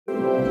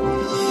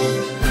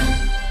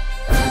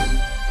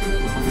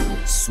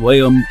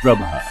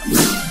SwayamPrabha.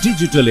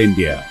 Digital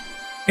India.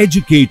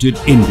 Educated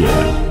India.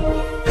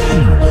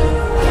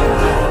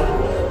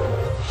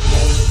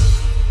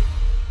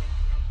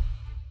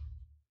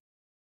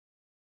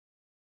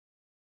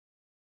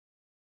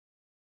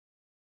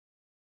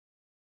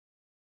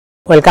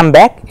 Welcome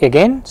back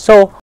again.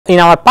 So, in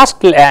our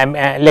past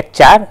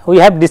lecture, we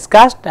have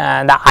discussed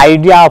the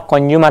idea of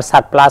consumer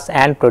surplus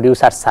and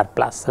producer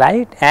surplus,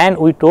 right? And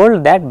we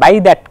told that by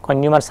that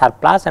consumer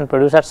surplus and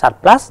producer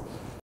surplus,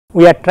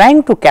 we are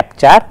trying to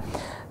capture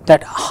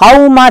that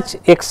how much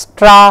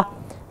extra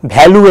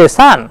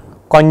valuation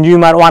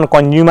one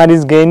consumer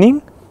is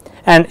gaining,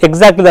 and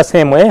exactly the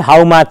same way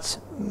how much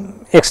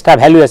extra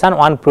valuation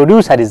one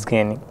producer is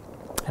gaining,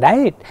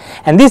 right?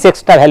 And this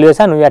extra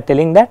valuation, we are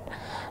telling that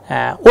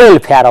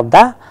welfare of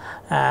the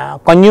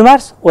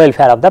consumers,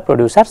 welfare of the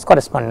producers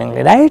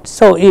correspondingly, right.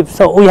 So,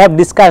 we have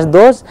discussed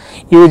those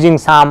using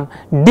some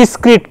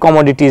discrete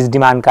commodities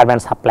demand curve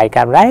and supply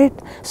curve, right.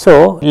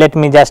 So, let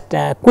me just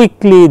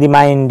quickly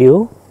remind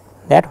you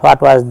that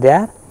what was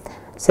there.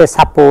 Say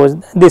suppose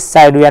this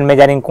side we are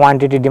measuring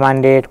quantity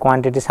demanded,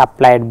 quantity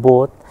supplied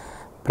both,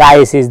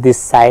 price is this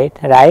side,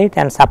 right,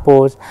 and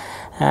suppose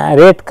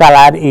red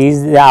color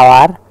is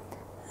our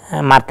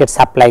market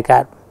supply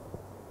curve.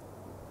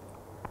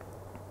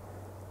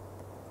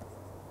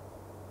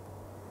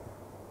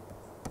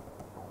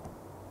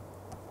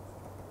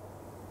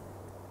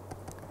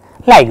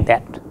 Like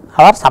that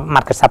our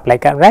market supply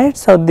curve, right.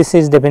 So, this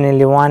is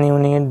definitely 1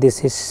 unit,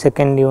 this is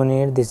second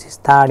unit, this is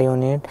third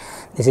unit,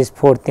 this is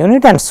fourth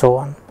unit, and so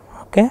on.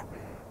 Okay.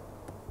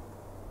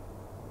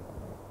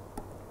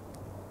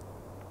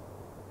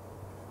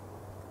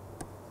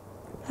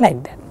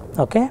 Like that.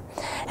 Okay.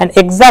 And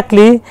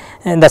exactly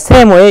in the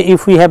same way,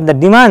 if we have the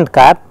demand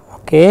curve,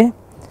 okay,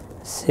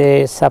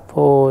 say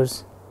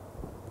suppose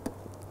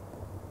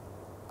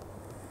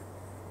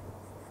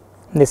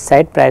this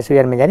side price we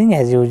are measuring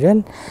as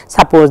usual.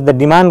 Suppose the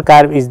demand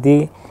curve is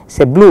the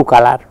say blue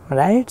color,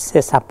 right.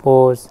 Say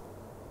suppose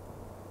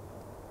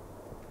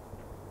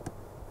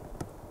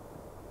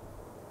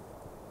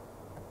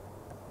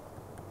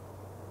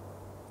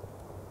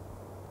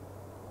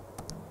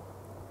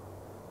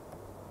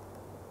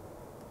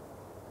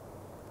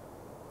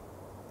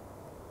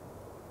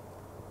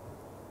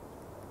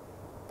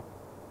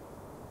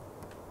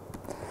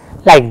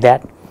like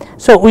that.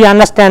 So, we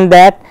understand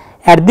that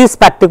at this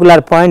particular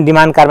point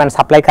demand curve and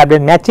supply curve is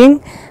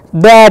matching,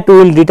 that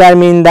will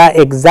determine the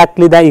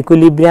exactly the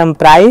equilibrium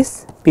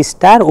price P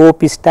star, O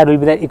P star will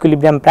be the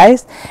equilibrium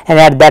price, and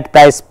at that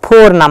price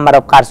 4 number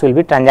of cars will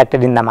be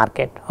transacted in the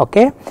market.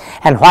 Okay.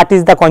 And what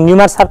is the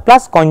consumer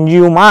surplus?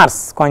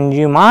 Consumers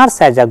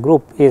as a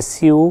group,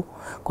 SU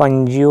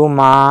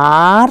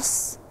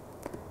consumers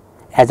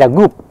as a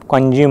group,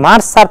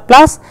 consumer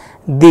surplus,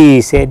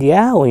 this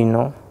area we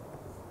know.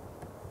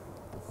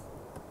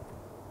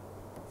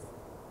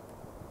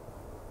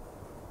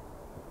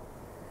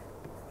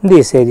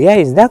 This area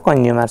is the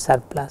consumer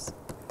surplus,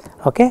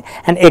 okay.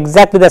 And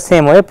exactly the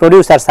same way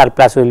producer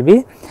surplus will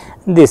be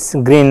this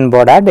green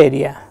bordered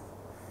area.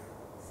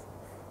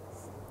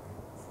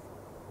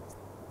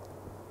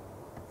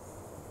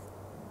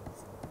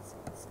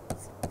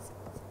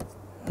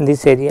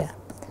 This area.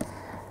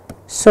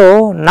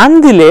 So,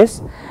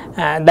 nonetheless,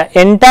 the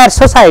entire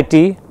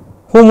society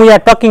whom we are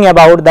talking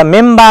about, the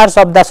members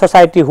of the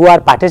society who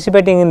are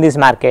participating in this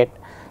market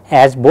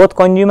as both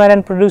consumer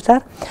and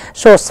producer.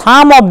 So,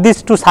 sum of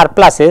these two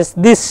surpluses,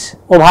 this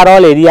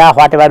overall area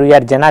whatever we are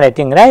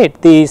generating, right,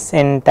 this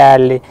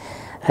entirely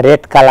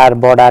red color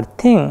border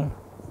thing,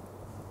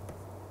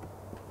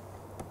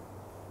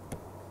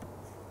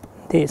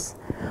 this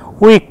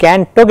we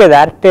can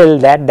together tell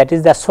that that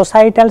is the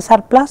societal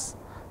surplus,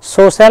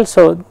 social.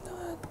 So,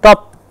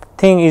 top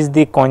thing is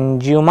the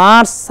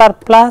consumer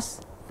surplus,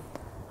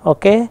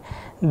 okay.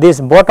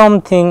 This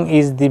bottom thing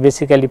is the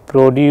basically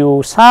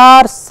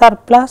producer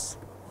surplus,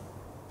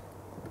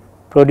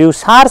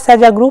 producers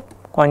as a group,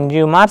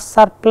 consumer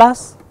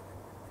surplus,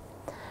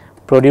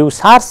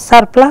 producer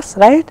surplus,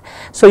 right.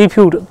 So, if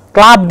you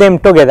club them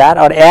together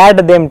or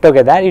add them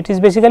together, it is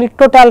basically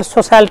total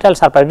societal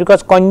surplus,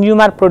 because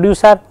consumer,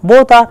 producer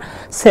both are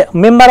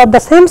member of the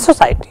same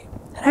society,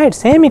 right,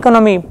 same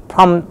economy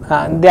from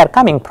they are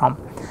coming from,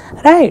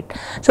 right.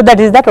 So, that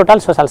is the total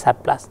social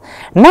surplus.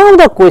 Now,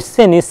 the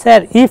question is,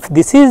 sir, if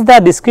this is the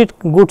discrete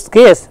goods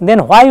case,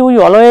 then why we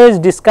always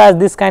discuss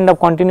this kind of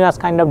continuous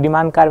kind of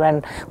demand curve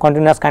and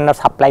continuous kind of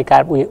supply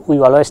curve we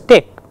always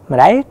take,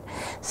 right.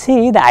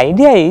 See, the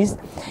idea is,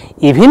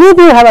 even if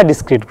you have a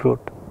discrete good,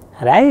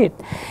 right,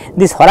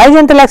 this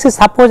horizontal axis,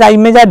 suppose I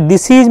measure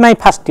this is my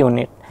first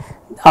unit,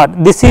 or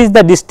this is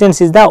the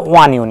distance is the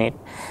 1 unit,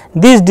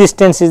 this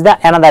distance is the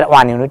another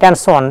 1 unit, and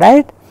so on,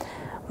 right.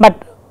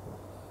 But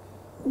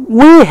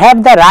we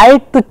have the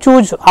right to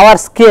choose our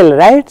scale,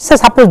 right. So,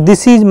 suppose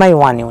this is my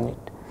 1 unit,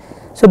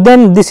 so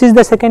then this is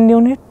the second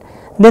unit,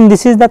 then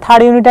this is the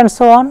third unit, and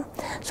so on.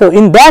 So,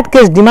 in that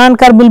case demand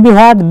curve will be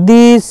what,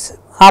 this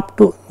up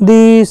to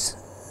this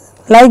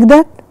like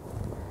that,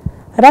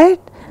 right.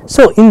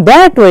 So, in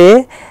that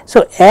way,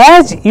 so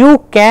as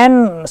you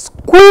can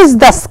squeeze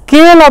the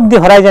scale of the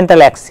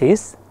horizontal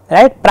axis,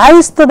 right,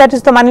 price, so that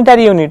is the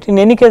monetary unit, in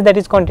any case that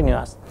is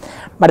continuous,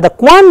 but the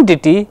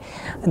quantity,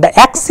 the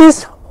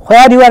axis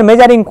where you are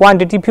measuring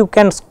quantity, if you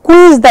can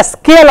squeeze the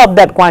scale of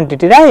that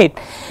quantity, right,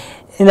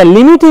 in the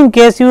limiting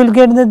case you will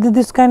get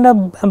this kind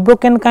of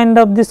broken kind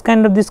of this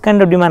kind of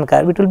demand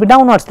curve, it will be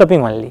downward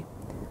sloping only,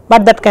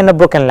 but that kind of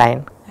broken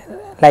line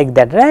like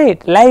that,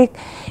 right. Like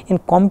in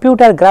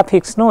computer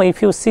graphics, no,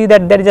 if you see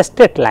that there is a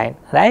straight line,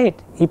 right,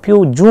 if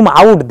you zoom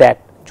out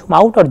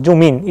or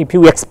zoom in, if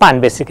you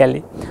expand,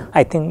 basically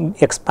I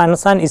think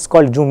expansion is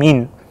called zoom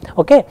in,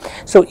 okay.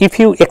 So, if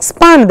you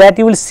expand that,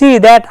 you will see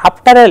that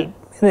after a,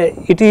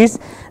 it is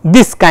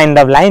this kind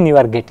of line you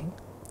are getting,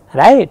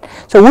 right.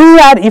 So, we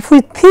are, if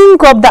we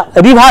think of the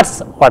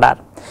reverse order,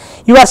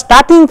 you are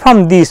starting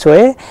from this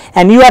way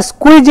and you are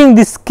squeezing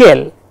this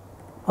scale,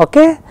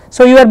 okay.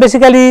 So, you are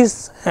basically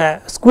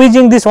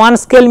squeezing this one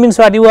scale, means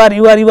what, you are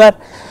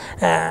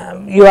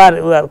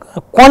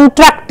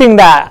contracting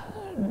the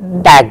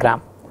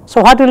diagram.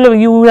 So, what will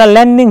you are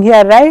landing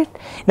here, right,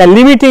 the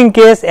limiting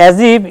case, as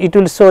if it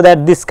will show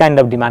that this kind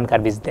of demand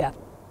curve is there,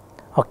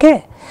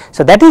 okay.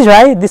 So, that is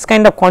why this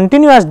kind of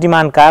continuous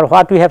demand curve,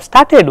 what we have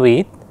started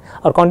with,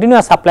 or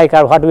continuous supply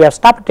curve, what we have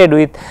started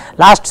with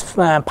last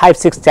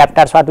 5-6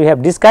 chapters, what we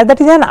have discussed, that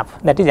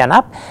is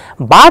enough,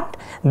 but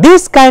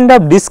this kind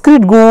of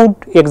discrete good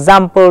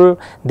example,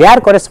 their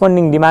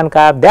corresponding demand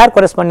curve, their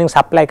corresponding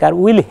supply curve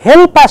will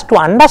help us to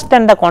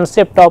understand the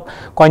concept of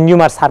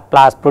consumer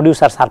surplus,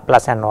 producer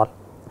surplus and all,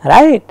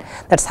 right.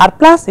 That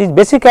surplus is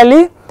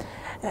basically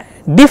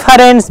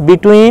difference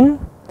between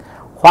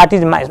what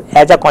is my,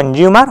 as a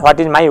consumer, what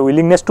is my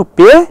willingness to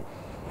pay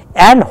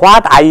and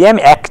what I am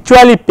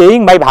actually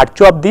paying by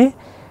virtue of the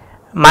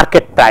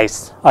market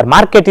price, or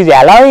market is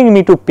allowing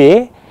me to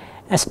pay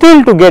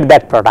still to get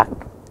that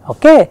product,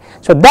 okay.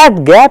 So,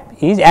 that gap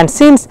is, and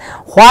since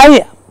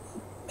why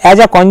as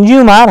a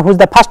consumer, who is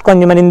the first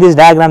consumer in this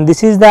diagram,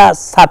 this is the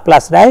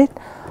surplus, right.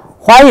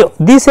 Why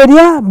this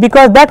area?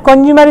 Because that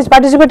consumer is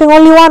participating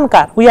only one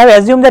car, we have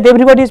assumed that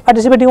everybody is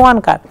participating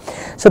one car.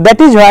 So, that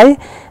is why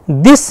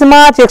this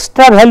much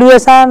extra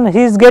valuation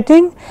he is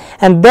getting,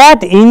 and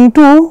that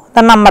into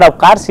the number of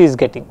cars he is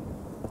getting,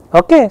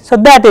 okay. So,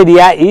 that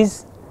area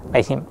is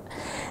by him.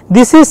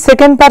 This is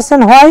second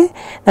person, why,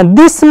 and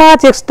this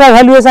much extra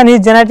valuation he is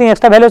generating,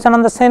 extra valuation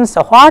on the sense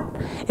of what,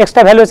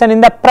 extra valuation in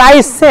the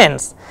price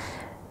sense,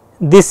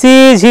 this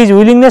is his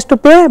willingness to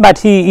pay, but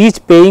he is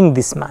paying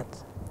this much,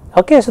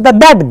 okay. So,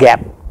 that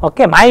gap,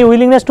 okay, my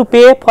willingness to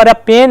pay for a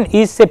pen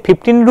is say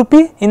 15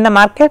 rupee in the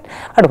market,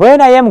 and when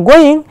I am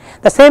going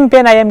the same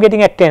pen I am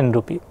getting at 10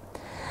 rupee.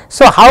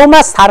 So, how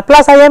much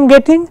surplus I am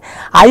getting?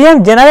 I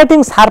am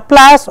generating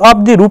surplus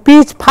of the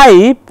rupees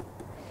 5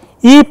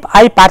 if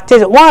I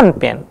purchase one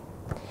pen.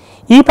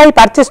 If I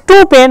purchase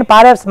 2 pen,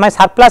 perhaps my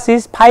surplus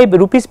is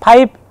rupees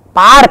 5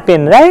 per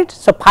pen, right.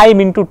 So, 5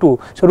 into 2,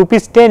 so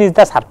rupees 10 is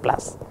the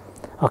surplus,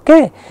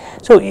 okay.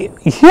 So,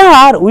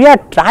 here we are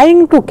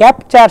trying to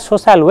capture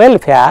social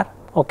welfare,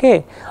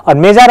 okay, or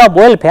measure of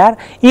welfare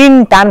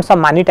in terms of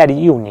monetary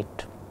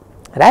unit,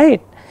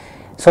 right,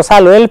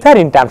 social welfare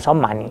in terms of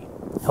money,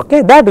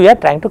 okay, that we are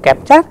trying to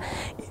capture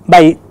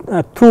by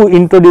through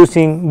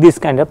introducing this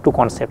kind of two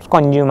concepts,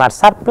 consumer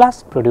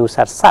surplus,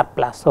 producer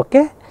surplus,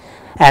 okay,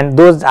 and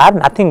those are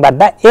nothing but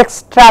the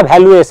extra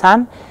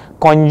valuation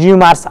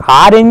consumers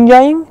are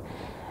enjoying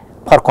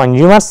for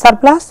consumer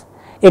surplus,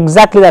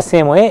 exactly the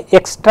same way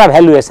extra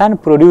valuation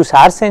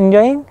producers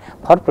enjoying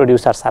for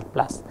producer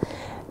surplus.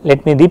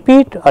 Let me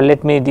repeat, or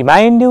let me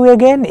remind you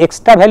again,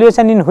 extra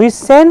valuation in which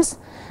sense,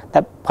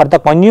 for the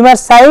consumer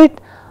side,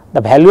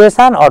 the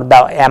valuation or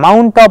the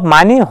amount of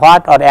money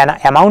what, or an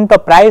amount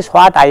of price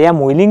what I am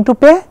willing to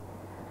pay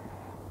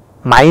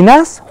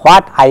minus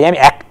what I am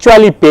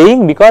actually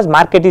paying, because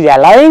market is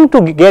allowing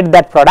to get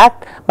that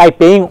product by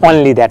paying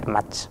only that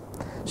much.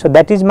 So,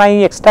 that is my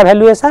extra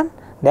valuation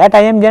that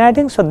I am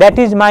generating. So, that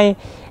is my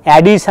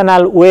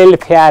additional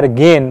welfare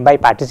gain by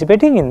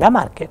participating in the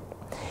market.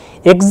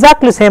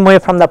 Exactly same way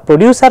from the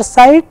producer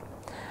side,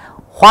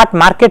 what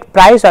market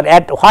price or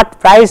at what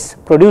price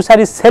producer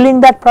is selling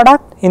that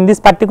product, in this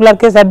particular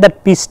case at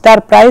that P star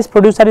price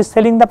producer is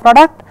selling the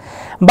product,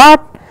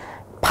 but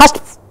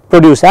first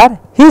producer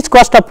his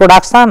cost of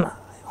production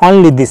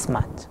only this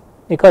much,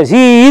 because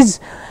he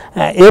is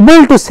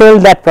able to sell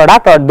that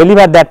product or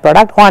deliver that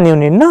product 1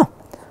 unit, no,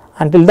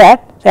 until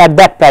that, so at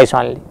that price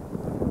only,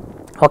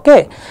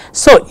 okay.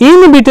 So,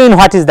 in between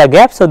what is the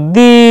gap? So,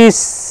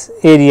 this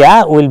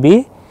area will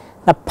be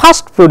the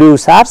first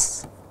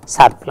producer's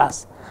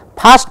surplus,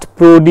 first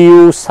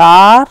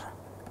producer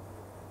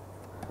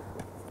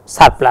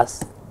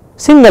surplus,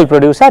 single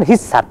producer his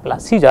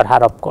surplus, his or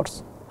her of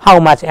course, how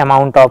much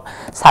amount of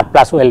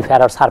surplus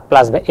welfare or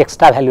surplus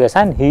extra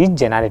valuation he is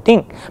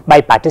generating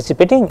by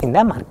participating in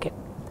the market,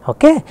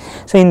 okay.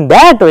 So, in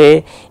that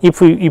way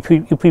if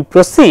we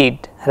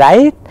proceed,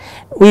 right,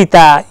 with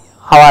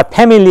our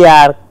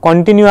familiar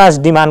continuous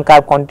demand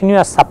curve,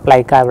 continuous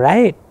supply curve,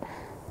 right.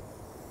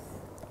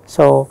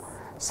 So,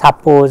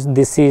 suppose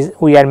this is,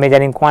 we are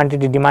measuring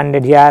quantity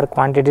demanded here,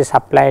 quantity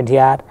supplied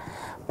here,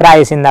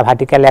 price in the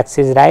vertical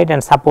axis, right,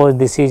 and suppose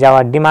this is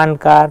our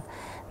demand curve,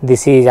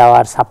 this is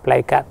our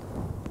supply curve,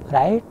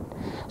 right.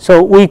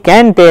 So, we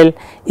can tell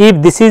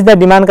if this is the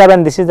demand curve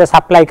and this is the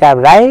supply curve,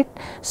 right.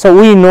 So,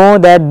 we know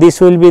that this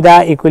will be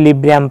the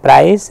equilibrium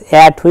price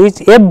at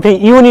which every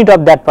unit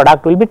of that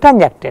product will be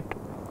transacted,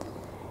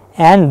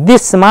 and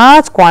this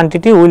much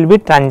quantity will be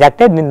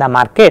transacted in the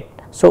market.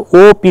 So,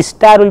 O P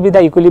star will be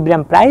the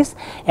equilibrium price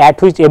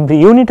at which every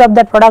unit of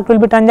that product will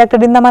be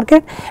transacted in the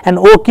market, and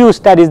O Q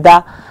star is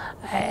the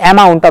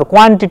amount or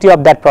quantity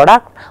of that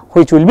product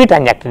which will be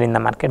transacted in the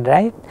market,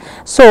 right.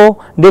 So,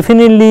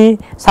 definitely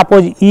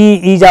suppose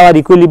E is our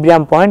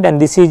equilibrium point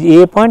and this is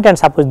A point and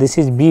suppose this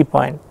is B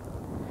point.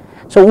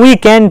 So, we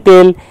can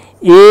tell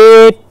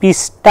A P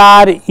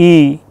star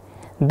E,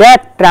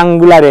 that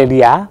triangular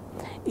area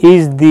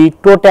is the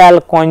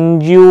total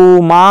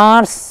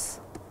consumers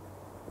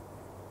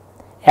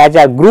as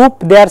a group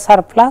their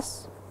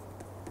surplus.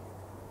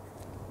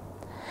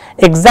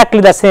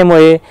 Exactly the same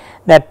way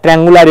that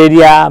triangular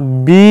area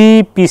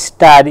B P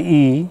star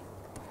E,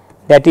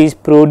 that is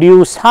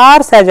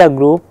producers as a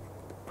group,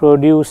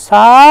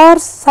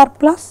 producers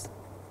surplus.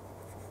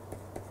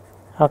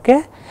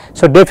 Okay.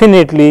 So,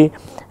 definitely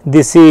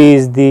this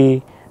is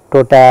the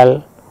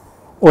total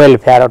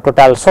welfare or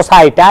total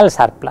societal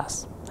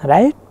surplus,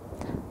 right.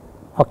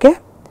 Okay.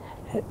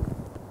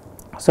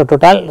 So,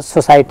 total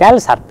societal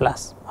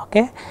surplus.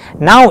 Okay.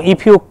 Now,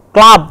 if you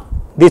club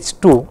these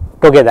two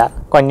together,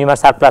 consumer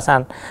surplus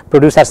and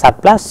producer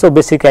surplus, so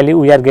basically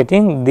we are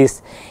getting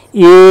this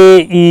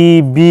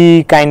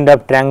AEB kind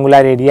of triangular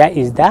area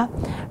is the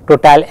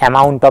total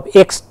amount of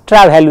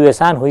extra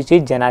valuation which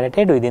is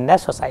generated within the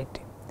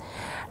society.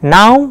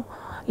 Now,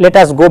 let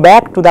us go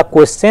back to the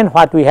question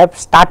what we have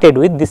started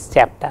with this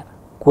chapter.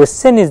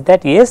 Question is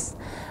that yes,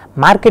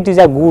 market is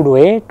a good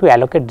way to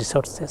allocate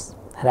resources,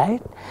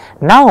 right.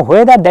 Now,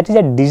 whether that is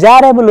a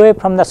desirable way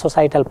from the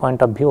societal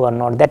point of view or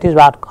not, that is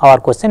what our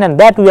question, and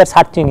that we are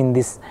searching in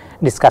this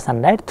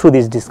discussion, right, through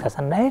this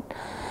discussion, right.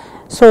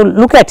 So,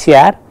 look at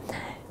here.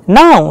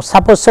 Now,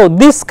 suppose, so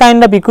this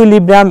kind of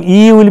equilibrium,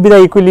 E will be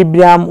the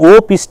equilibrium, O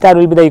P star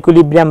will be the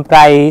equilibrium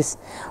price,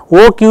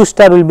 O Q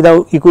star will be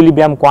the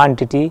equilibrium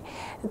quantity.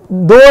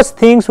 Those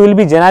things will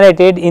be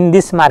generated in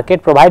this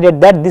market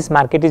provided that this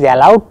market is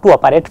allowed to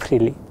operate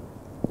freely,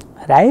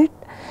 right.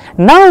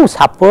 Now,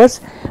 suppose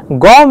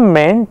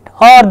government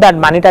or that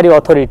monetary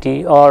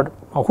authority or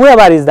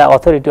whoever is the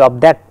authority of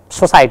that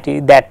society,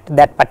 that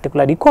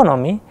particular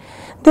economy,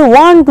 they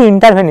want to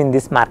intervene in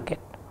this market.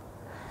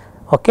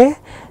 Okay.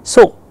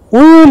 So, we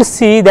will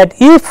see that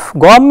if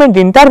government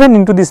intervene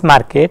into this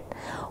market,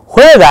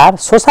 whether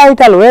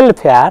societal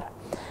welfare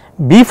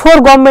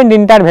before government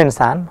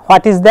intervention,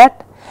 what is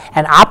that,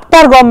 and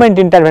after government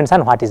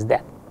intervention, what is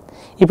that.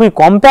 If we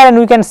compare and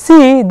we can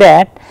see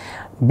that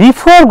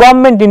before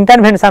government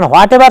intervention,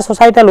 whatever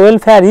societal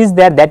welfare is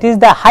there, that is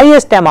the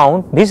highest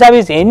amount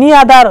vis-a-vis any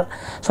other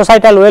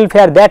societal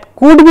welfare that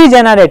could be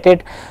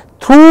generated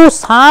through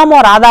some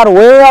or other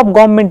way of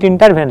government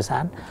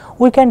intervention.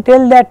 We can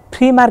tell that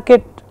free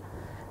market,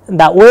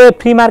 the way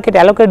free market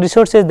allocate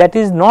resources, that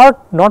is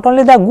not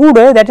only the good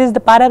way, that is the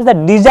perhaps the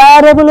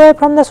desirable way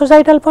from the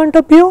societal point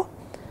of view,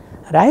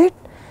 right.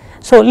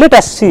 So, let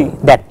us see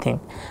that thing.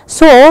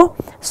 So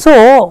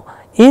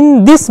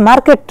in this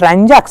market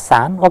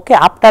transaction, okay,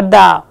 after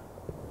the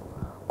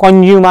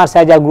consumers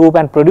as a group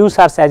and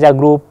producers as a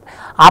group,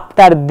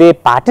 after they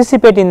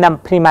participate in the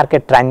free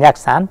market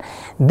transaction,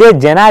 they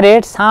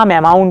generate some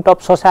amount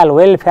of social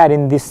welfare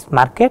in this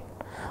market,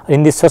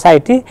 in this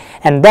society,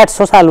 and that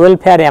social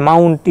welfare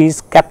amount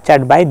is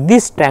captured by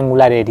this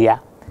triangular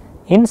area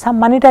in some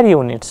monetary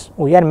units.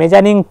 We are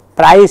measuring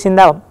price in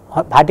the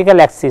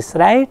vertical axis,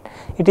 right,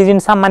 it is in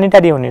some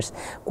monetary units,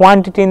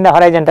 quantity in the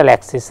horizontal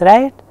axis,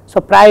 right. So,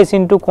 price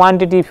into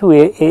quantity, if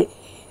you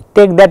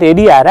take that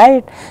area,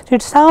 right, so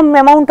it is some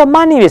amount of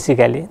money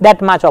basically,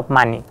 that much of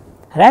money,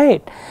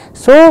 right.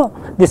 So,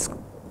 this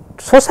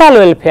social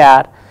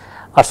welfare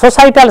or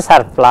societal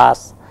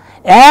surplus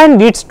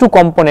and its two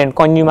component,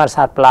 consumer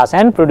surplus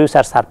and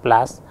producer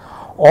surplus,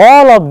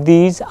 all of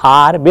these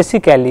are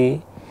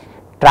basically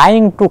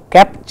trying to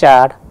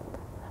capture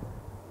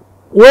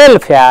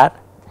welfare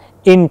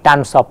in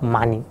terms of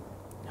money.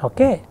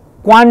 Okay.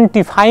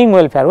 Quantifying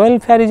welfare,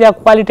 welfare is a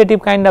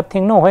qualitative kind of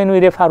thing, no, when we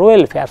refer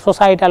welfare,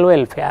 societal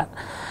welfare,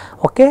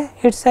 okay,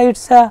 it's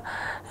a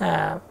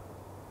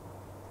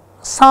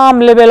some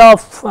level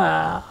of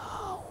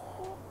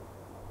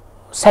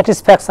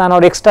satisfaction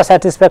or extra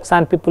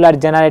satisfaction people are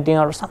generating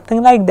or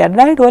something like that,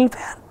 right.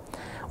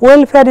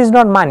 Welfare is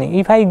not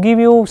money. If I give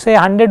you say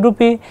 100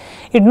 rupee,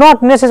 it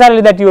not necessarily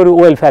that your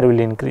welfare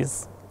will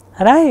increase,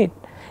 right.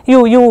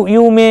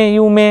 You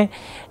may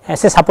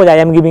say, suppose I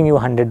am giving you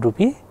 100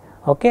 rupee,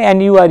 okay,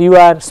 and you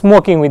are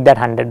smoking with that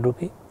 100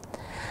 rupee.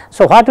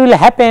 So, what will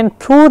happen,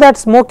 through that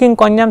smoking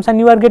consumption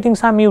you are getting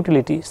some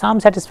utility,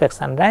 some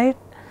satisfaction, right.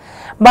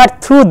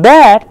 But through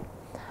that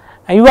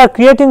you are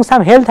creating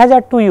some health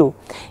hazard to you.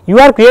 You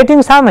are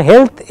creating some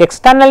health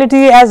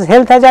externality as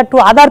health hazard to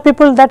other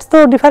people, that is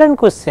the different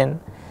question.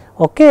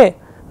 Okay.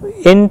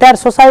 Entire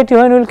society,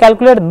 when we will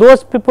calculate,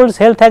 those people's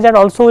health hazard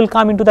also will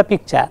come into the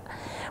picture.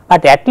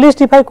 But at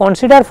least if I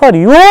consider for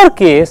your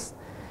case,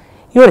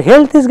 your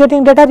health is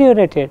getting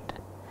deteriorated.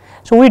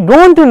 So, we do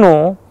not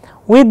know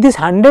with this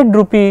 100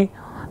 rupee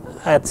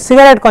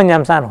cigarette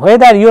consumption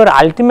whether your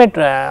ultimate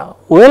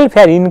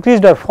welfare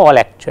increased or fall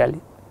actually.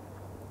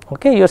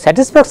 Okay. Your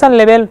satisfaction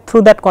level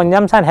through that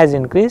consumption has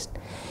increased,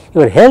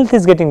 your health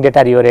is getting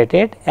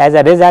deteriorated, as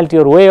a result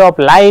your way of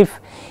life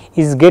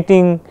is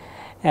getting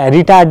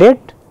retarded,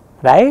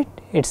 right.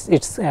 It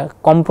is a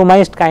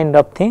compromised kind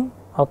of thing.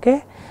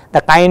 Okay. The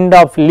kind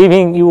of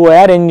living you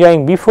were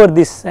enjoying before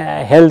this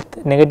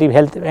negative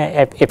health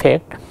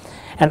effect,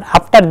 and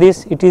after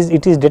this it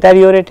is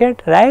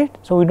deteriorated, right.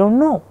 So, we do not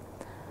know.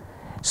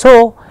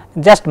 So,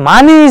 just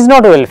money is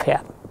not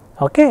welfare.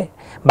 Okay.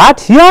 But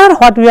here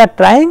what we are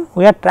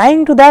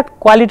trying to that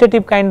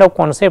qualitative kind of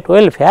concept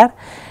welfare,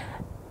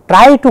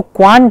 try to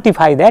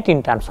quantify that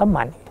in terms of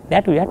money,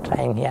 that we are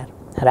trying here,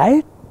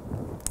 right.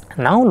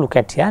 Now, look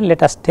at here,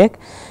 let us take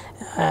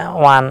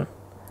one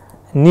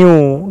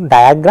new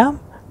diagram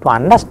to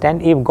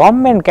understand if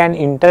government can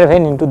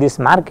intervene into this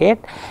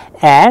market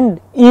and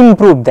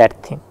improve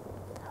that thing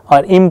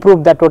or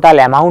improve the total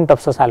amount of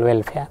social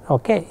welfare.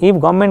 Okay. If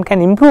government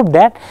can improve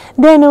that,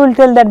 then we will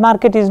tell that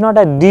market is not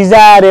a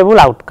desirable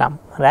outcome,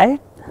 right.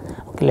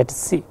 Okay, let us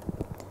see.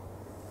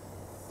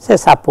 Say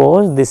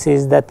suppose this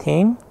is the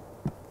thing,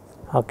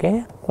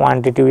 okay.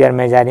 Quantity we are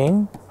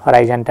measuring,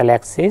 horizontal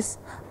axis,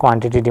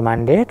 quantity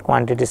demanded,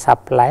 quantity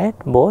supplied,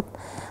 both.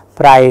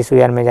 Price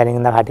we are measuring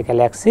in the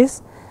vertical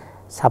axis.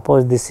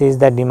 Suppose this is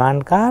the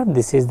demand curve,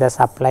 this is the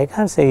supply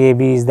curve, say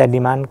AB is the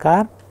demand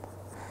curve,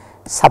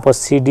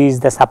 suppose CD is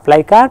the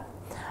supply curve,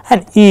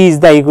 and E is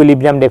the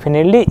equilibrium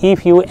definitely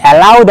if you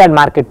allow that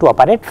market to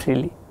operate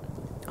freely.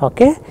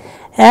 Okay.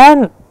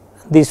 And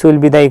this will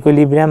be the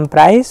equilibrium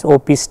price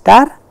OP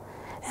star,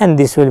 and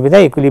this will be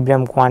the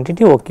equilibrium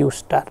quantity OQ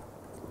star.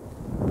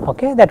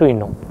 Okay, that we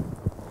know.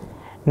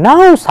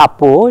 Now,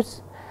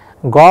 suppose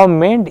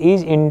government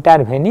is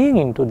intervening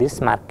into this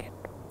market.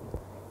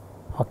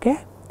 Okay.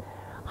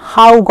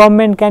 How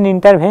government can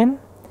intervene?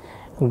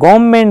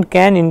 Government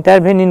can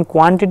intervene in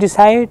quantity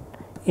side,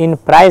 in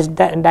price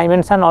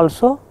dimension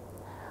also.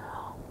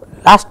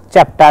 Last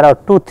chapter or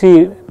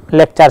 2-3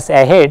 lectures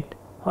ahead,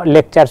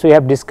 lectures we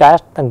have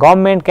discussed, the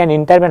government can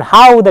intervene,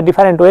 how the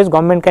different ways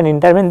government can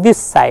intervene this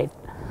side.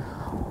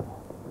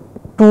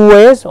 2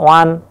 ways,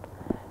 one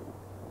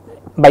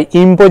by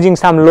imposing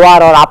some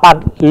lower or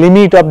upper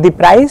limit of the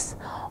price,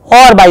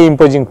 or by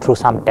imposing through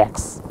some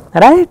tax,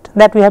 right,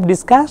 that we have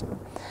discussed.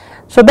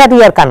 So, that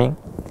we are coming.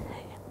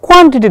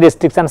 Quantity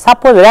restriction,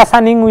 suppose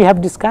rationing we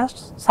have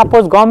discussed,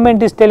 suppose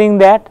government is telling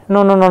that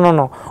no,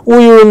 we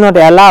will not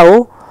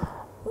allow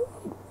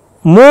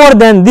more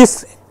than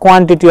this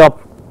quantity of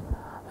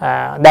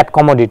that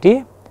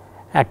commodity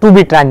to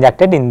be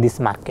transacted in this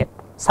market.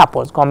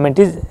 Suppose government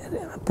is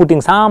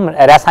putting some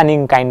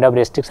rationing kind of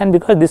restriction,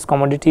 because this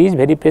commodity is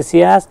very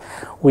precious,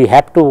 we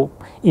have to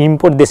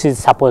import, this is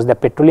suppose the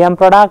petroleum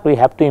product, we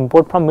have to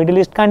import from Middle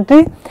East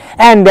country,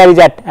 and there is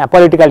a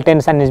political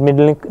tension in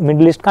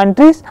Middle East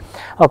countries.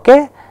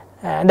 Okay.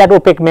 That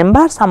OPEC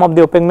members, some of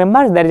the OPEC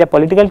members, there is a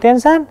political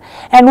tension,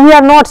 and we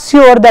are not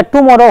sure that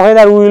tomorrow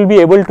whether we will be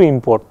able to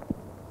import.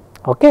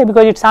 Okay,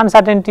 because its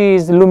uncertainty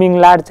is looming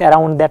large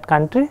around that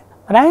country,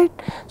 right.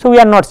 So, we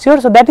are not sure.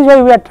 So, that is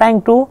why we are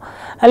trying to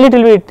a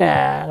little bit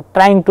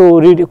trying to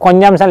read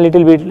consumption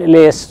little bit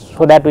less,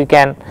 so that we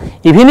can,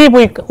 even if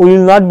we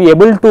will not be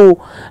able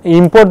to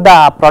import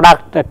the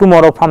product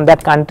tomorrow from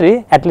that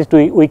country, at least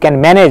we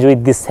can manage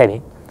with this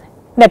saving.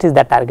 That is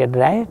the target,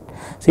 right.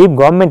 So, if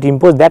government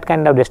impose that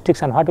kind of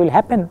restriction, what will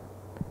happen?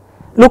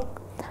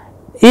 Look,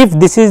 if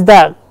this is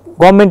the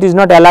government is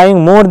not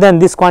allowing more than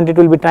this quantity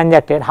will be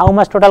transacted, how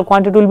much total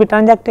quantity will be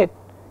transacted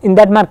in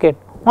that market?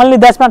 Only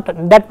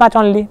that much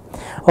only.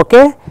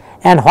 Okay.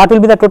 And what will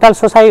be the total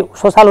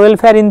social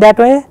welfare in that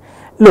way?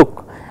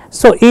 Look,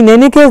 so in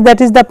any case that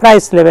is the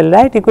price level,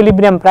 right,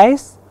 equilibrium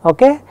price.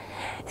 Okay.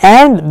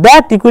 And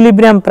that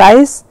equilibrium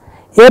price,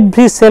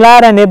 every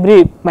seller and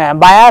every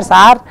buyers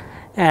are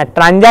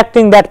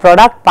transacting that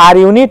product per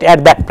unit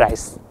at that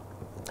price.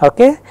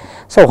 Okay.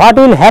 So, what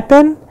will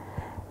happen?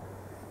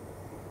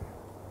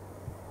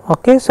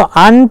 Okay. So,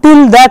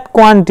 until that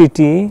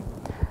quantity,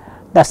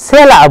 the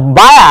seller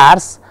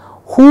buyers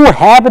who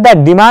have the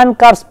demand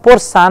curve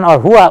portion, or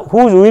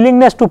whose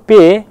willingness to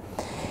pay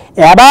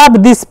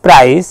above this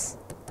price,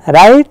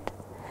 right,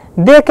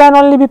 they can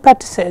only be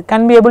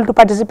able to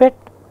participate,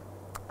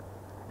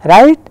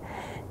 right,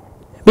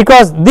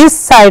 because this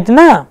side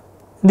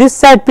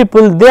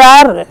people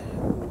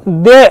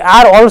they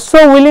are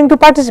also willing to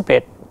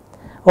participate.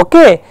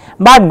 Okay.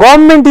 But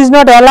government is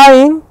not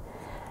allowing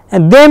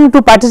them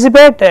to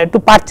participate to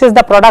purchase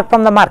the product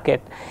from the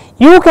market.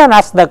 You can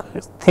ask the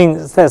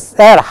thing,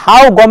 sir,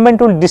 how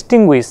government will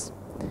distinguish?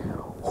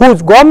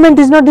 Whose government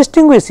is not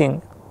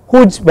distinguishing?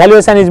 whose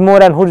valuation is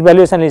more and whose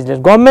valuation is less.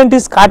 Government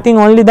is cutting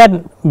only that,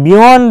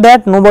 beyond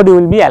that nobody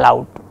will be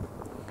allowed.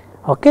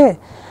 Okay.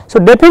 So,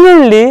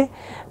 definitely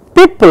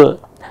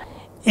people,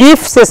 if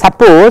say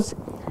suppose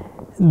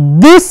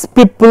these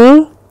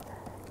people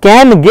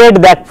can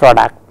get that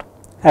product,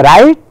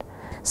 right,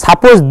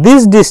 suppose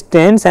this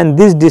distance and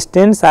this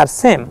distance are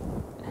same,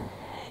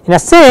 in a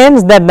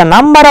sense that the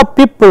number of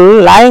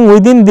people lying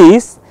within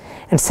this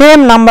and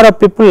same number of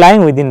people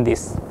lying within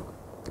this.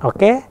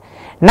 Okay.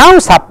 Now,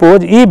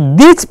 suppose if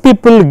these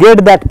people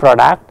get that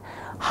product,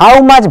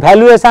 how much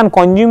valuation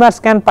consumers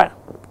can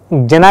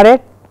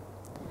generate?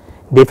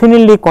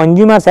 Definitely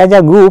consumers as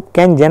a group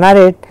can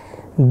generate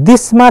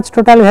this much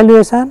total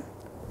valuation,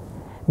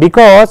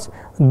 because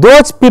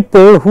those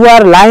people who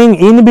are lying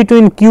in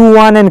between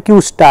Q1 and Q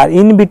star,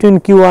 in between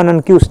Q1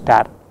 and Q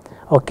star,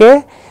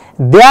 okay,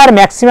 their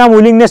maximum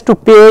willingness to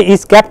pay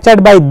is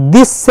captured by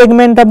this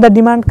segment of the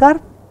demand curve,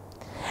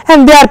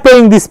 and they are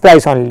paying this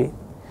price only.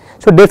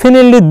 So,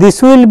 definitely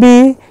this will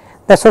be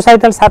the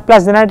societal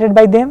surplus generated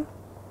by them.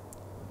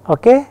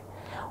 Okay.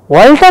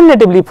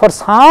 Alternatively, for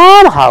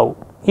somehow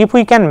if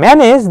we can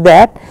manage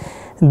that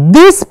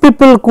these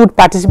people could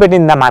participate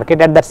in the market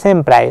at the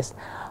same price,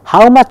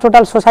 how much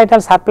total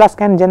societal surplus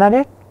can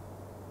generate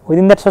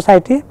within that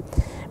society?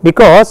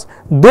 Because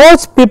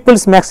those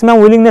people's maximum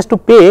willingness to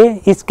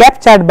pay is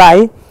captured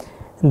by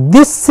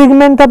this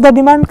segment of the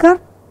demand curve,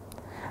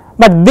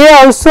 but they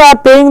also are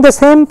paying the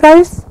same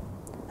price,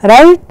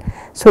 right.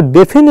 So,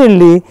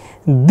 definitely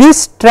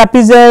this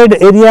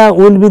trapezoid area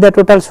will be the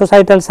total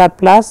societal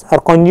surplus or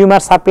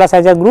consumer surplus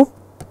as a group,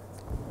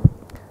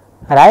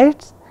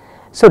 right.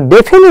 So,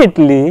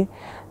 definitely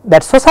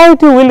that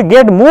society will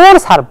get more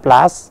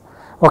surplus,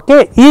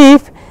 okay,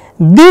 if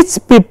these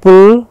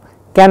people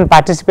can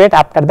participate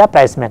after the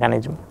price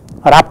mechanism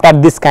or after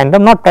this kind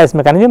of, not price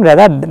mechanism,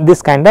 rather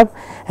this kind of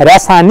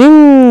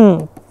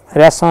rationing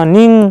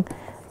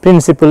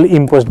principle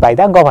imposed by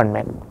the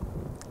government,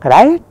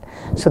 right.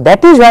 So,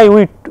 that is why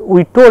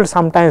we told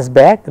sometimes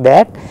back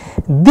that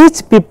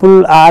these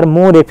people are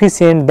more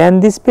efficient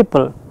than these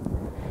people.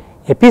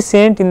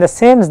 Efficient in the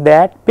sense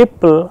that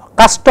people,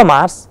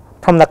 customers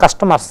from the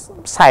customer's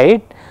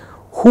side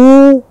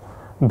who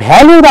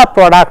value the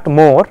product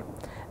more,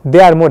 they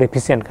are more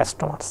efficient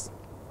customers.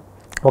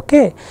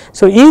 Okay.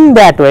 So, in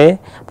that way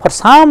for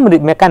some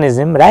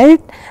mechanism,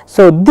 right.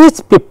 So, these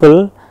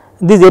people,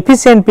 these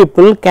efficient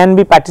people can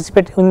be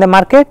participate in the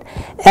market,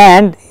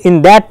 and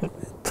in that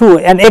through,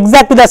 and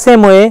exactly the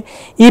same way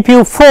if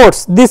you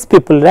force these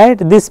people, right,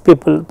 these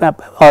people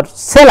or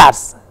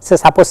sellers, say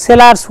suppose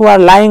sellers who are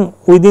lying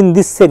within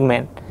this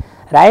segment,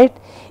 right,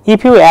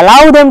 if you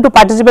allow them to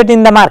participate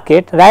in the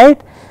market,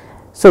 right.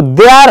 So,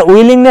 their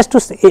willingness to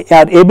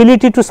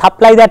ability to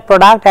supply that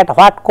product at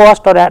what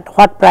cost or at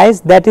what price,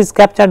 that is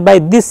captured by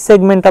this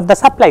segment of the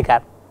supply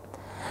curve.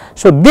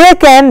 So, they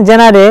can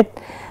generate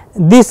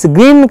this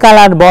green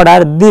colored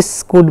border,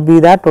 this could be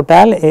the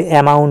total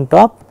amount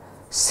of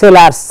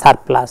seller's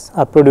surplus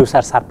or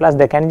producer surplus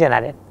they can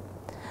generate.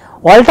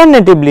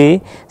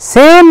 Alternatively,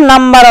 same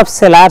number of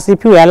sellers,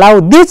 if you allow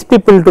these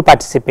people to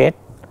participate,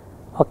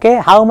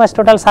 okay, how much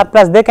total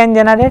surplus they can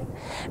generate,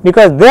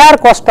 because their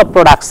cost of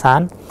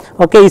production,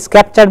 okay, is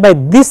captured by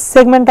this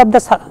segment of the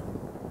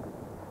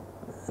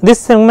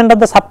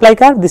supply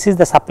curve. This is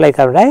the supply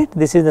curve, right,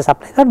 this is the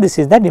supply curve, this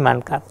is the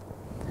demand curve.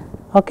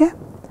 Okay.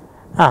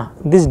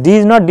 This D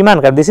is not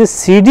demand curve, this is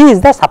CD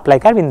is the supply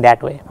curve in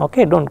that way,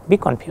 okay, do not be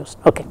confused.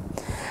 Okay.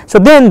 So,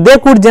 then they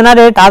could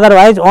generate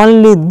otherwise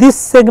only this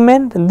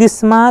segment,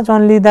 this much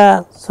only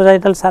the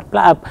societal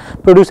surplus,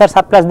 producer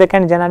surplus they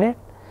can generate.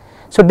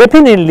 So,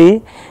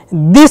 definitely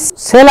these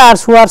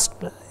sellers who are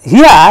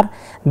here,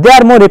 they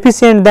are more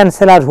efficient than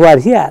sellers who are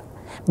here,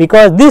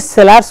 because these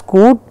sellers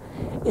could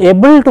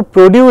able to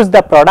produce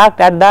the product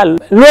at the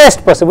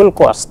lowest possible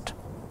cost.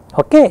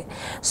 Okay.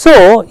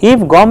 So,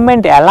 if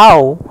government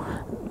allow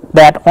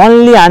that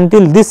only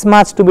until this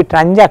much to be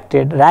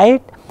transacted,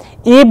 right,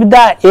 if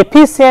the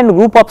efficient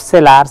group of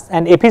sellers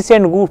and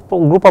efficient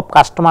group of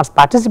customers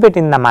participate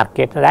in the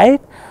market,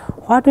 right,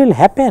 what will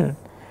happen?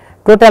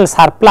 Total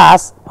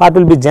surplus what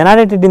will be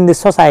generated in the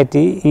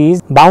society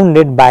is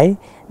bounded by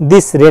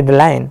this red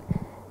line,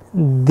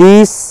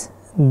 this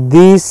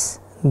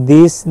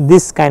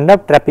kind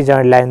of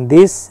trapezoid line,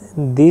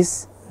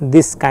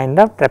 this kind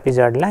of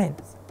trapezoid line.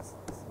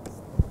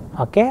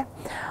 Okay.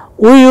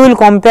 We will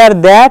compare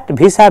that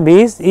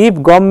vis-a-vis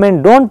if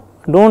government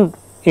don't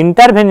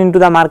intervene into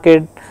the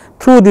market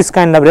through this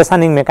kind of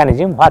rationing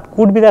mechanism, what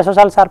could be the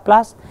social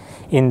surplus?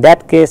 In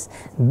that case,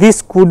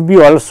 this could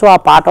be also a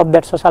part of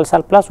that social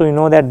surplus. We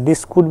know that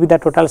this could be the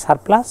total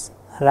surplus,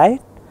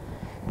 right.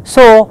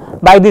 So,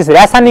 by this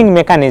rationing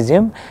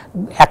mechanism,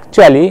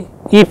 actually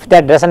if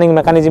that rationing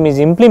mechanism is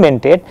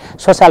implemented,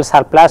 social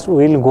surplus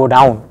will go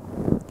down,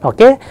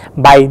 okay,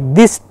 by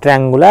this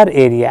triangular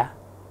area,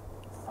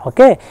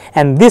 okay,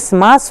 and this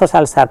much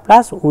social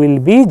surplus will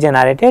be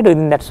generated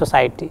within that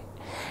society.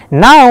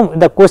 Now,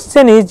 the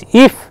question is,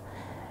 if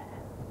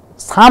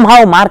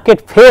somehow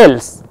market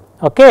fails,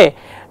 okay,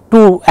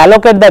 to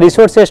allocate the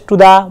resources to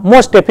the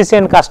most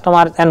efficient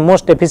customers and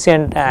most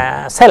efficient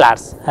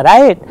sellers,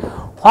 right.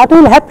 What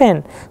will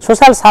happen?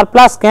 Social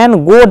surplus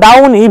can go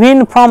down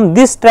even from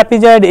this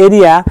trapezoid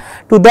area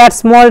to that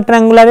small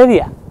triangular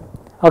area,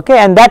 okay,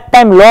 and that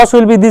time loss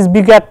will be this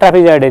bigger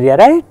trapezoid area,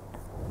 right,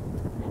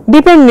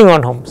 depending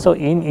on whom. So,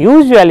 in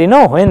usually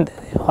when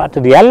what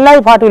real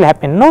life what will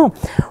happen,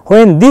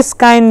 when this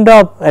kind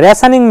of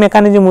rationing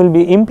mechanism will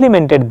be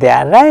implemented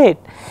there, right,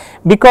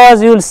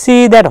 because you will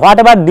see that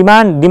whatever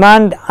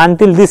demand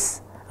until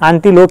this,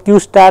 until OQ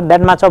star,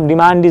 that much of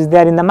demand is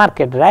there in the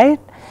market,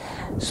 right.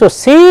 So,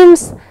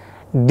 since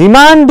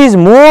demand is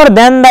more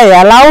than the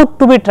allowed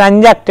to be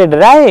transacted,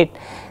 right,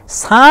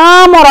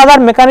 some or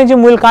other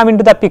mechanism will come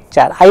into the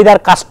picture, either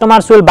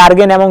customers will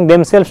bargain among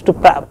themselves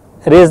to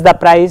raise the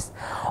price,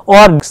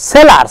 or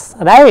sellers,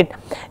 right,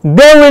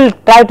 they will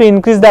try to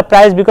increase the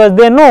price because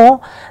they know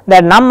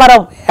that number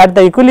of at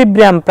the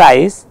equilibrium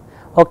price,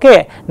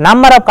 okay,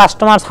 number of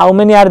customers how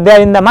many are there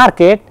in the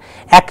market,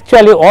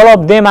 actually all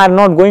of them are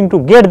not going to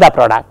get the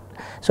product.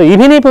 So,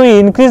 even if we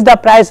increase the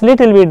price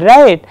little bit,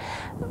 right,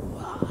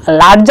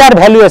 larger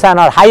valuation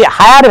or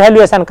higher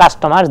valuation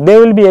customers, they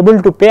will be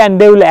able to pay and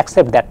they will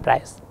accept that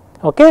price,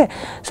 okay.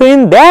 So,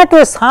 in that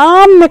way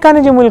some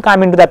mechanism will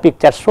come into the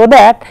picture, so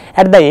that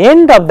at the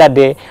end of the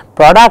day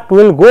product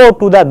will go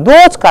to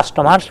those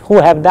customers who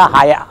have the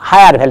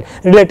higher value,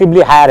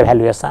 relatively higher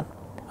valuation,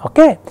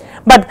 okay.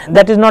 But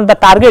that is not the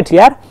target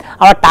here.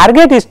 Our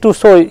target is to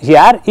show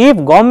here, if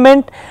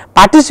government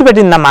participate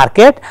in the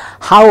market,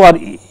 how or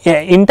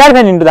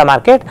intervene into the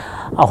market,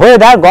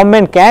 whether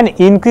government can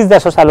increase the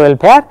social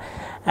welfare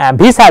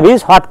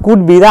vis-a-vis what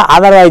could be the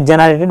otherwise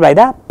generated by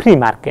the free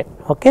market,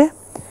 okay.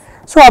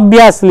 So,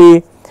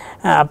 obviously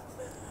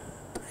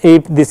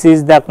if this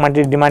is the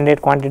quantity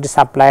demanded, quantity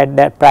supplied,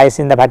 that price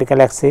in the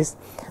vertical axis,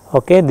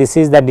 okay, this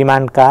is the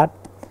demand curve,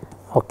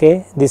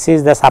 okay, this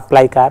is the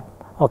supply curve,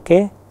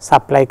 okay,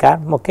 supply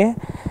curve, okay.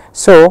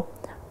 So,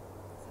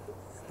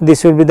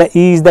 this will be the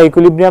E is the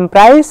equilibrium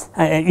price,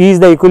 E is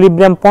the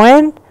equilibrium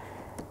point,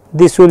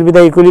 this will be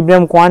the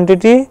equilibrium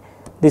quantity,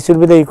 this will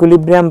be the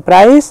equilibrium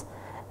price,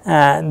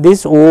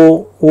 this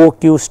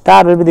OQ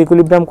star will be the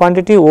equilibrium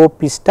quantity,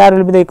 OP star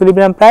will be the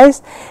equilibrium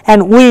price,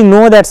 and we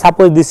know that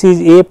suppose this is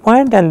A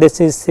point and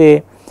this is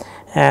say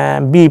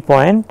B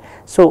point.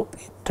 So,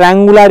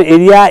 triangular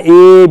area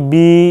A, B,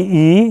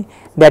 E,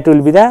 that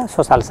will be the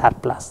social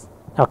surplus,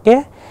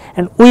 okay.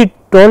 And we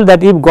told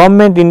that if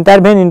government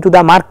intervene into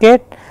the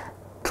market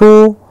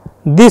through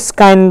this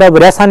kind of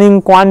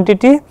rationing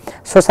quantity,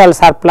 social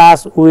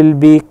surplus will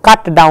be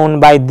cut down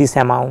by this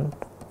amount,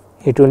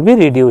 it will be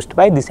reduced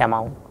by this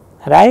amount,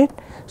 right.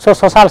 So,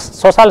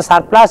 social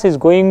surplus is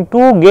going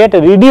to get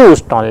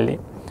reduced only,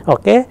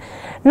 okay.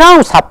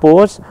 Now,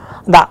 suppose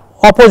the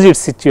opposite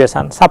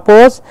situation,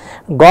 suppose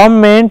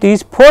government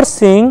is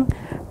forcing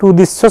to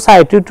this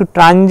society to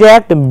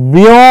transact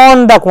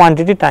beyond the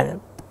quantity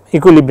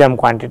equilibrium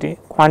quantity,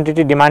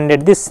 quantity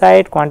demanded this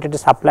side, quantity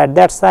supplied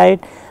that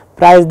side,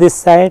 price this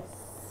side,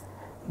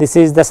 this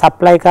is the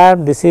supply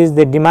curve, this is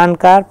the demand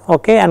curve,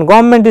 okay, and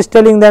government is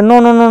telling that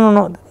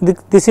no,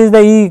 this is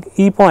the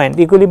E point,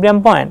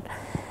 equilibrium point,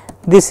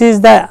 this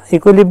is the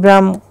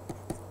equilibrium,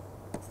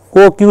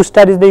 OQ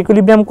star is the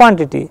equilibrium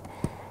quantity,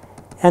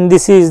 and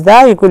this is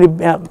the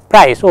equilibrium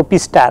price, OP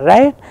star,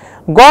 right.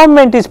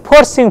 Government is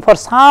forcing for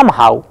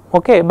somehow,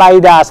 okay, by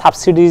the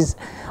subsidies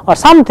or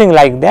something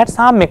like that,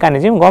 some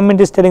mechanism, government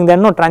is telling that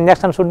no,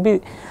 transaction should be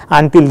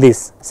until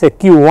this, say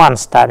Q1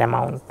 star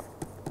amount,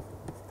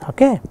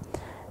 okay.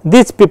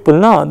 These people,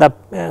 no,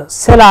 the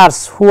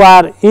sellers who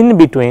are in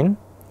between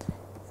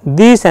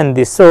this and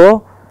this.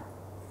 So,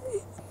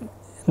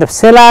 the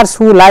sellers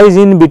who lies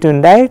in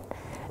between, right,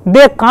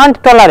 they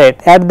can't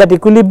tolerate at that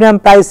equilibrium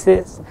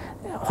prices,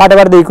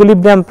 whatever the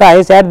equilibrium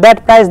price, at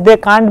that price they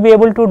can't be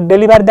able to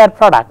deliver their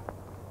product,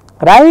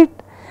 right.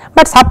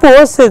 But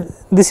suppose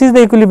this is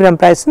the equilibrium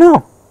price,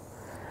 no,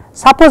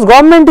 suppose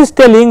government is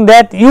telling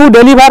that you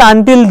deliver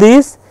until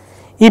this,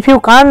 if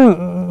you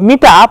can't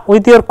meet up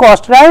with your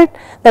cost, right,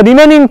 the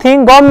remaining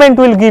thing government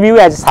will give you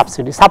as a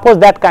subsidy. Suppose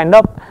that kind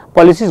of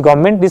policies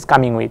government is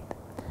coming with.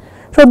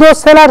 So, those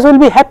sellers will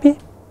be happy,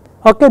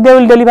 okay, they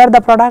will deliver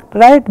the product,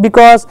 right,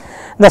 because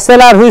the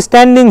seller who is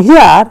standing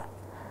here,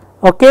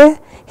 okay,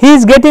 he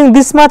is getting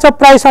this much of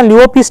price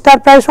only, OP star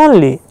price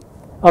only,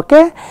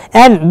 okay,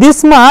 and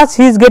this much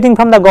he is getting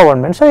from the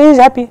government. So, he is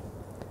happy,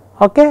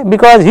 okay,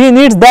 because he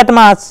needs that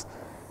much,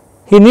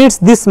 he needs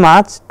this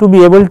much to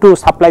be able to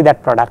supply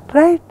that product,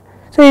 right.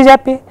 So, he is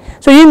happy.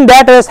 So, in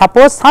that way,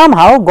 suppose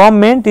somehow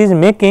government is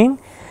making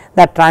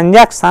the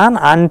transaction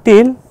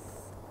until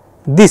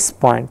this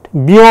point,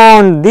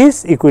 beyond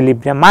this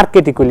equilibrium,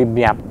 market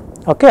equilibrium,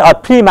 okay, or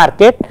free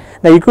market,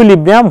 the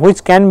equilibrium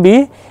which can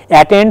be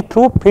attained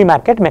through free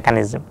market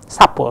mechanism.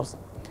 Suppose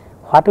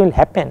what will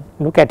happen,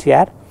 look at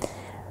here,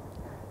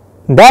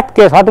 that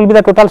case what will be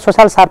the total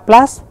social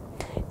surplus?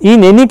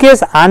 In any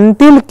case,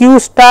 until Q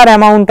star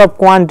amount of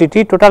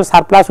quantity, total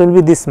surplus will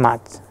be this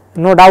much,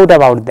 no doubt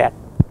about that,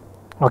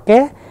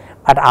 okay.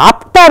 But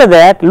after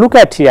that, look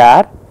at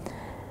here,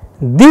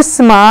 this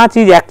much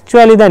is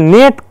actually the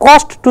net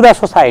cost to the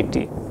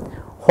society.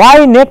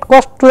 Why net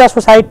cost to the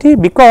society?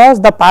 Because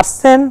the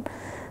person,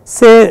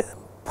 say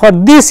for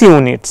this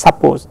unit,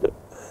 suppose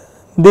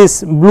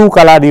this blue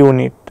color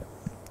unit,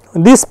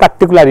 this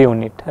particular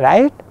unit,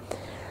 right,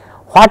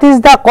 what is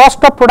the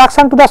cost of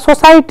production to the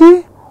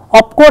society?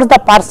 Of course,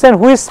 the person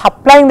who is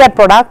supplying that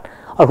product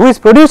or who is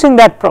producing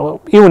that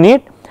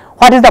unit,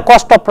 what is the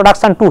cost of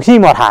production to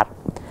him or her?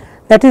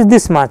 That is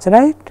this much,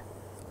 right.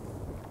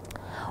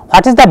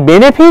 What is the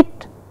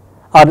benefit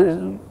or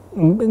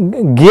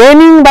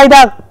gaining by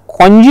the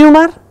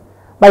consumer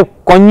by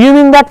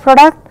consuming that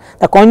product?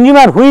 The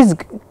consumer who is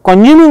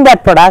consuming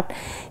that product,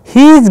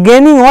 he is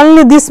gaining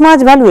only this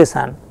much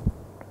valuation,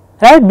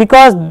 right,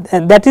 because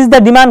that is the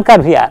demand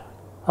curve here.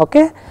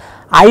 Okay.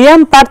 I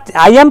am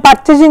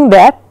purchasing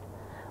that,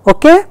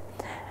 okay,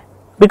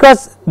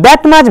 because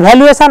that much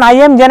valuation I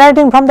am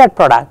generating from that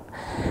product.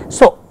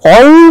 So,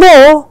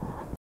 although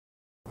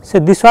say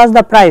this was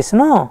the price,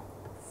 no.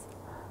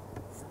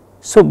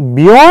 So,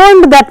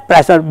 beyond that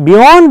price or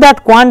beyond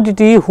that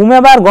quantity,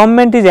 whomever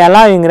government is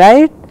allowing,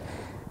 right,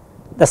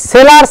 the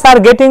sellers are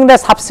getting the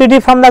subsidy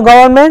from the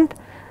government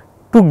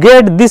to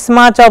get this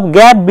much of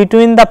gap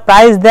between the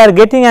price they are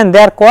getting and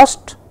their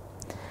cost.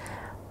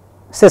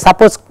 Say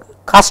suppose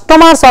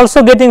customers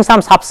also getting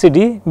some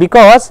subsidy,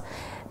 because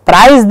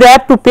price they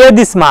have to pay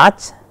this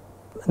much,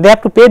 they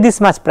have to pay this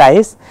much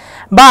price,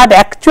 but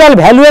actual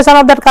valuation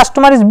of that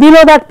customer is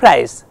below that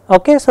price.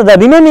 Okay. So, the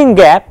remaining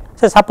gap,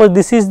 so suppose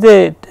this is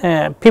the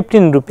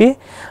 15 rupee,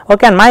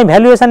 okay, and my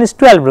valuation is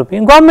 12 rupee,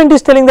 government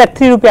is telling that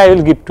 3 rupee I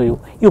will give to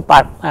you, you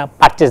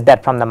purchase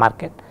that from the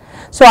market.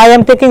 So, I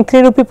am taking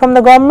 3 rupee from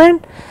the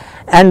government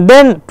and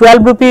then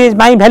 12 rupee is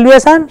my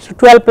valuation, so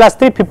 12 plus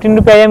 3, 15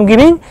 rupee I am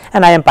giving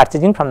and I am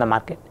purchasing from the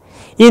market.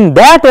 In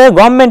that way,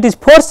 government is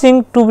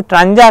forcing to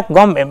transact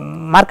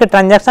market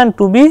transaction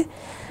to be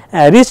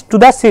reached to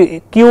the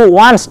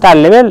Q1 star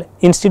level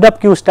instead of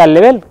Q star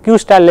level. Q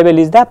star level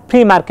is the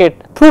free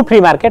market, through free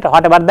market,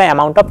 whatever the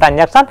amount of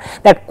transaction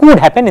that could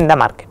happen in the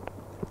market.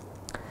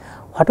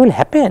 What will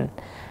happen?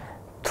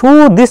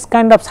 Through this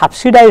kind of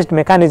subsidized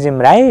mechanism,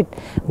 right,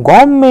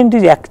 government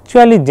is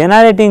actually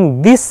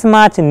generating this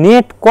much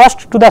net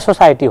cost to the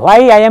society.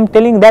 Why I am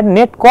telling that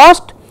net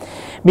cost?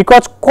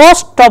 Because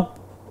cost of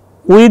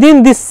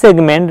within this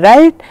segment,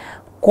 right,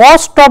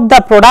 cost of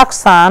the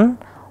production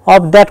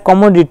of that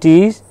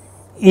commodities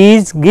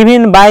is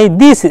given by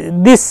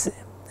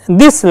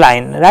this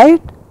line,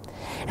 right,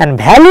 and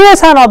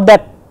valuation of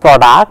that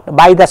product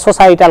by the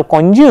societal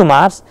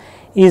consumers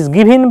is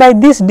given by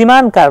this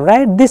demand curve,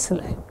 right, this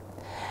line.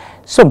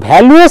 So,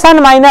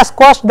 valuation minus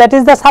cost, that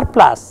is the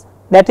surplus,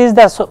 that is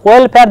the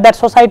welfare that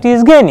society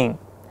is gaining.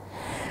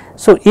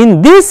 So,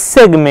 in this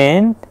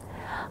segment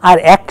are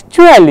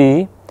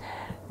actually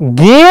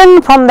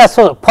gain from the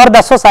for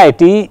the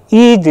society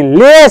is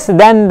less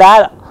than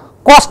the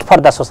cost for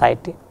the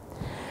society,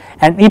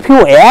 and if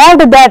you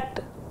add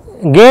that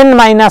gain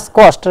minus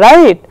cost,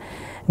 right,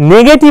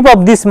 negative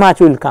of this much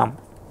will come,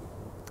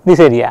 this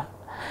area.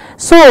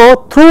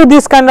 So, through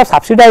this kind of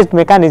subsidized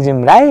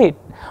mechanism, right,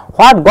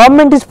 what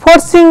government is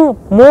forcing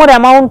more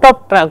amount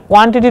of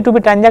quantity to be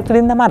transacted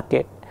in the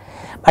market,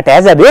 but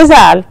as a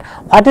result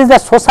what is the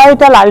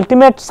societal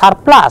ultimate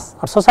surplus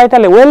or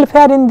societal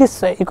welfare in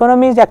this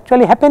economy is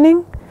actually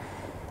happening.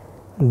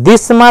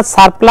 This much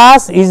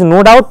surplus is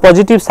no doubt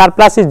positive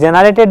surplus is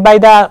generated by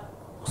the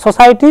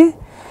society,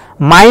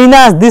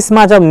 minus this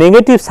much of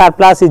negative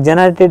surplus is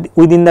generated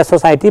within the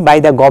society by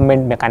the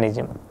government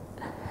mechanism.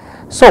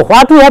 So,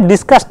 what we have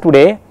discussed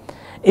today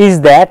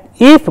is that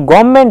if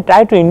government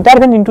try to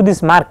intervene into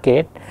this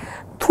market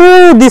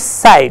through this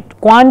side,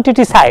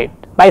 quantity side,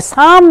 by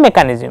some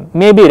mechanism,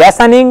 maybe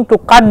rationing to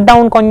cut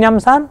down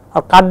consumption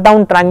or cut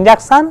down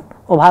transaction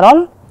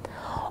overall,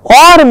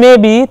 or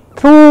maybe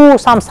through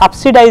some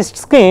subsidized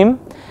scheme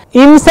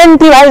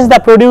incentivize the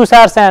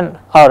producers and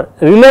or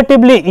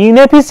relatively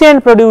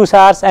inefficient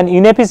producers and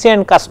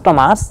inefficient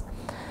customers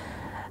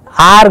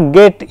are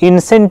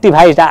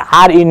incentivized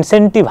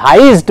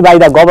by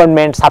the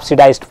government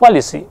subsidized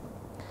policy.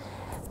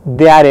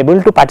 They are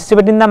able to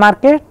participate in the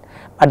market,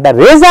 but the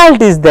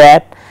result is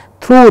that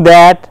through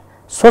that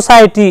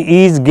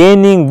society is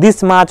gaining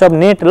this much of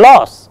net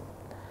loss.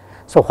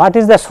 So, what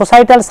is the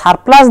societal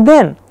surplus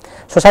then?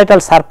 Societal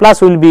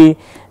surplus will be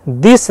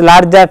this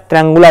larger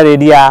triangular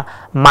area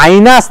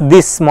minus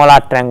this smaller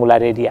triangular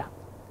area.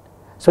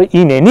 So,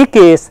 in any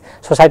case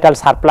societal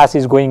surplus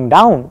is going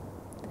down.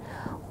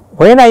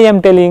 When I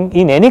am telling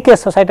in any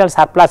case societal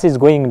surplus is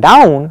going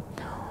down,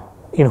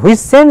 in which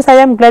sense I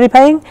am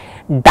clarifying?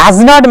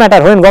 Does not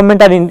matter when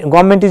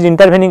government is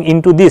intervening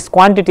into this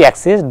quantity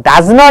axis,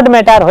 does not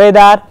matter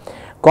whether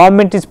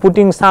government is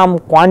putting some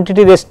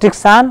quantity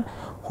restriction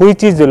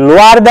which is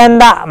lower than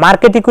the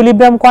market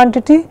equilibrium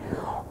quantity,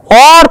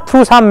 or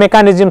through some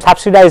mechanism,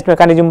 subsidized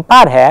mechanism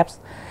perhaps,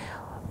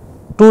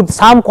 to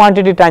some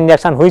quantity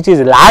transaction which is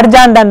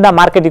larger than the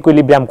market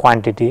equilibrium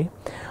quantity.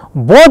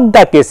 Both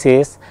the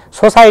cases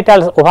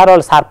societal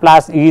overall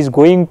surplus is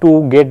going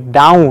to get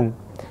down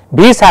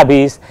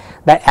vis-a-vis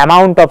the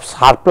amount of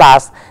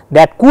surplus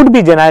that could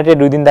be generated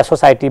within the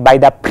society by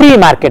the free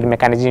market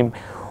mechanism.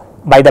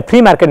 By the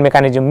free market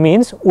mechanism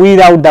means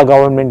without the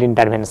government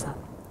intervention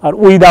or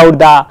without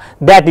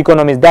that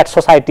economies, that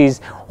society's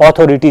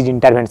authorities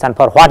intervention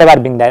for whatever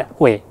being the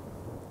way,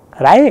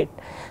 right.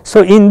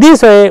 So, in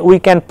this way we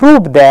can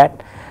prove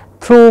that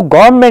through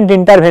government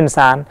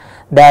intervention,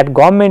 that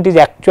government is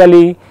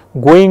actually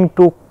going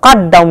to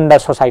cut down the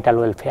societal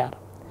welfare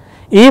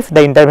if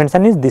the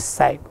intervention is this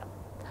side.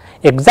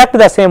 Exactly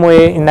the same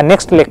way in the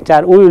next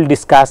lecture we will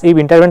discuss if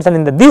intervention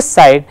in this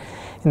side,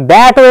 in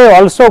that way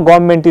also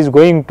government is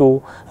going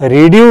to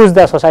reduce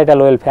the societal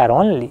welfare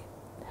only.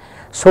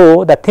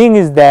 So, the thing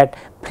is that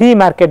free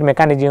market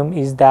mechanism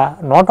is the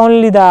not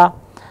only the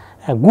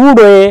good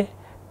way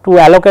to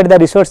allocate the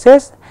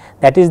resources,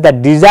 that is the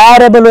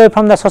desirable way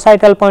from the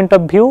societal point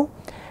of view,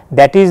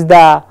 that is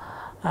the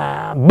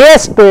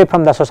best way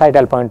from the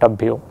societal point of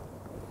view.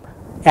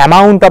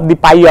 Amount of the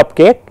pie of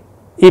cake,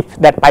 if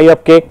that pie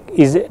of cake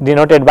is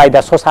denoted by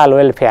the social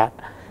welfare,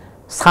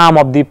 sum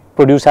of the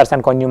producers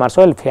and consumers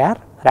welfare,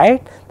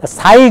 right, the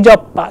size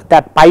of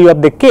that pie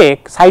of the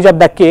cake, size of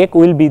the cake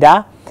will be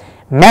the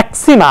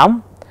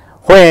maximum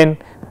when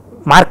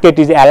market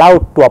is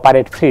allowed to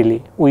operate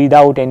freely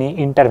without any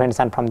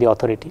intervention from the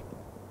authority.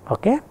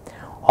 Okay.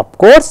 Of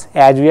course,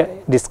 as we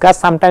discussed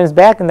sometimes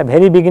back in the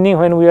very beginning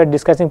when we were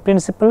discussing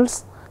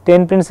principles,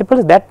 10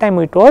 principles, that time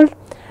we told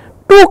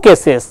 2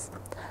 cases,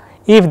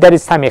 if there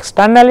is some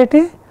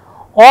externality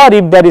or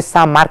if there is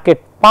some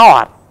market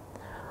power.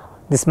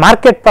 This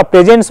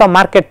presence of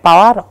market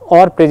power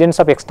or presence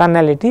of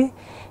externality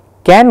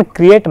can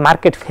create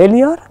market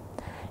failure.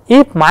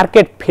 If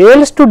market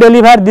fails to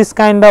deliver this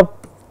kind of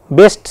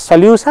best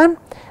solution,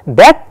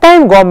 that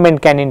time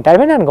government can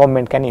intervene and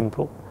government can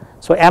improve.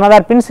 So,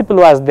 another principle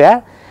was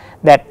there,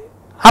 that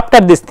after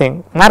this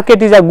thing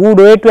market is a good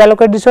way to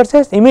allocate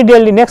resources,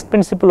 immediately next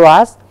principle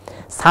was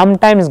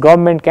sometimes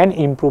government can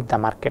improve the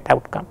market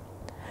outcome.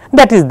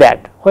 That is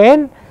that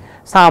when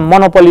some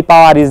monopoly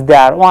power is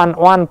there,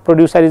 one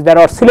producer is there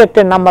or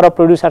selected number of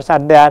producers are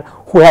there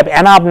who have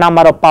enough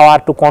number of power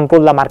to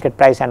control the market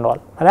price and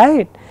all,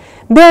 right.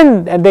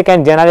 Then they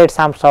can generate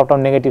some sort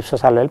of negative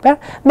social welfare,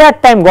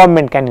 that time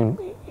government can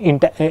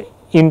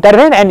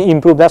intervene and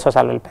improve the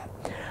social welfare.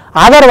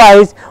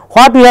 Otherwise,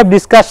 what we have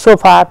discussed so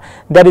far,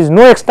 there is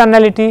no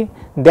externality,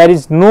 there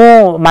is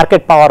no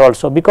market power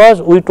also, because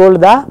we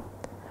told the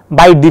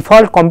by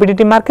default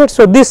competitive market.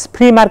 So, this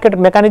free market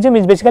mechanism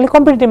is basically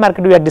competitive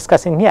market we are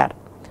discussing here.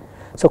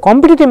 So,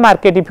 competitive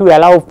market, if you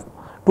allow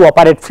to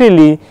operate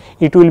freely,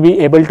 it will be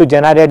able to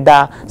generate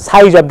the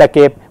size of the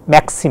cake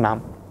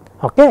maximum,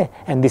 okay,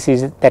 and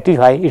that is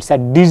why it is a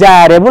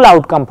desirable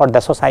outcome for the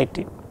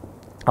society.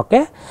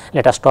 Okay.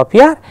 Let us stop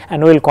here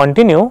and we will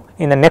continue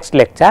in the next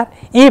lecture.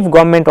 If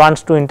government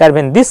wants to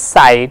intervene this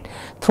side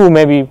through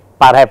maybe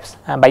perhaps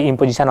by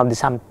imposition of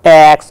some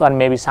tax or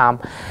maybe some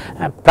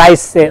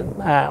price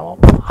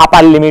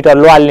upper limit or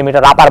lower limit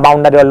or upper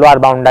boundary or lower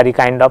boundary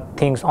kind of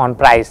things on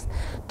price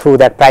through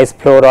that price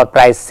floor or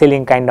price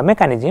ceiling kind of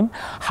mechanism,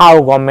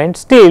 how government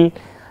still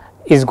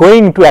is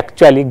going to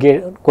actually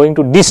going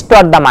to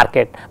distort the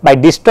market. By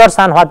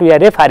distortion, what we are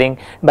referring,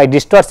 by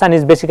distortion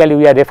is basically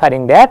we are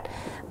referring that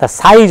the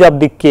size of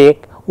the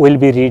cake will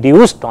be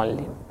reduced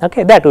only.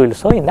 Okay, that we will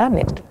show in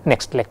the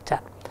next lecture.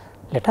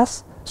 Let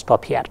us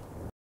stop here.